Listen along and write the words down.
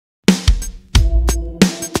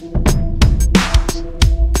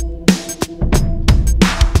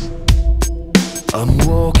I'm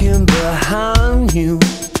walking behind you,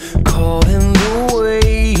 caught in the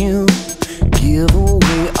way you give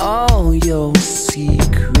away all your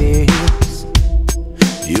secrets.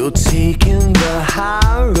 You're taking the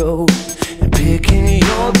high road and picking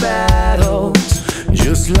your battles,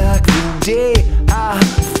 just like the day I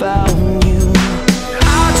found you.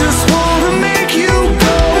 I just wanna make you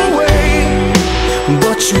go away,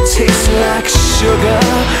 but you taste like sugar.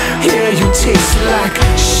 Yeah, you taste like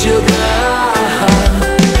sugar.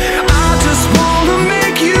 I just wanna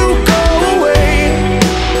make you go away,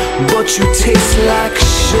 but you taste like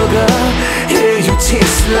sugar. Yeah, you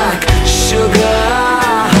taste like sugar.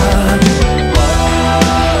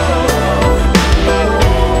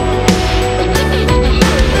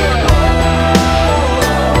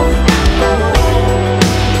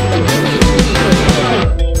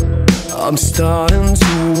 I'm starting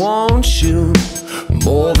to want you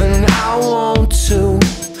more than I want to.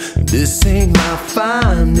 This ain't my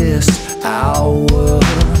finest hour.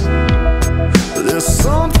 There's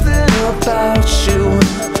something about you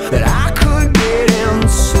that I could get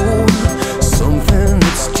into, something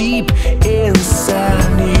that's deep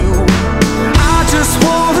inside you. I just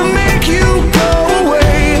wanna make you go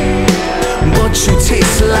away, but you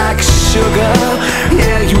taste like sugar.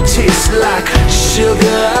 Yeah, you taste like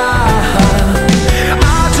sugar.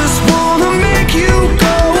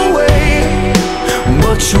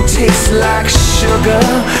 You taste like sugar,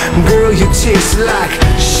 girl, you taste like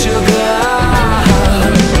sugar.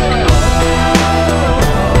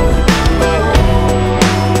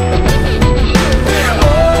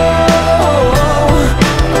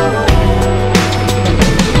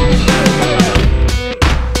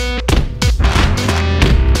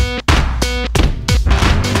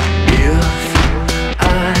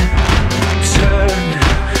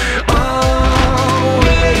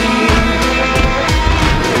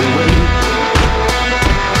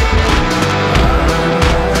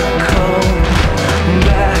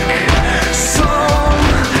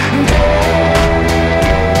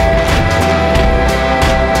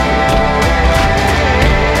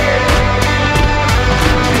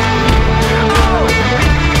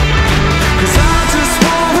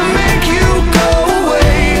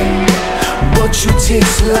 You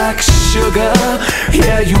taste like sugar,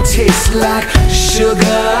 yeah, you taste like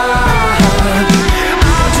sugar.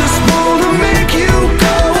 I just wanna make you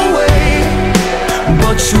go away,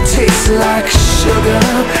 but you taste like sugar,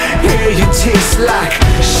 yeah, you taste like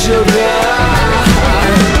sugar.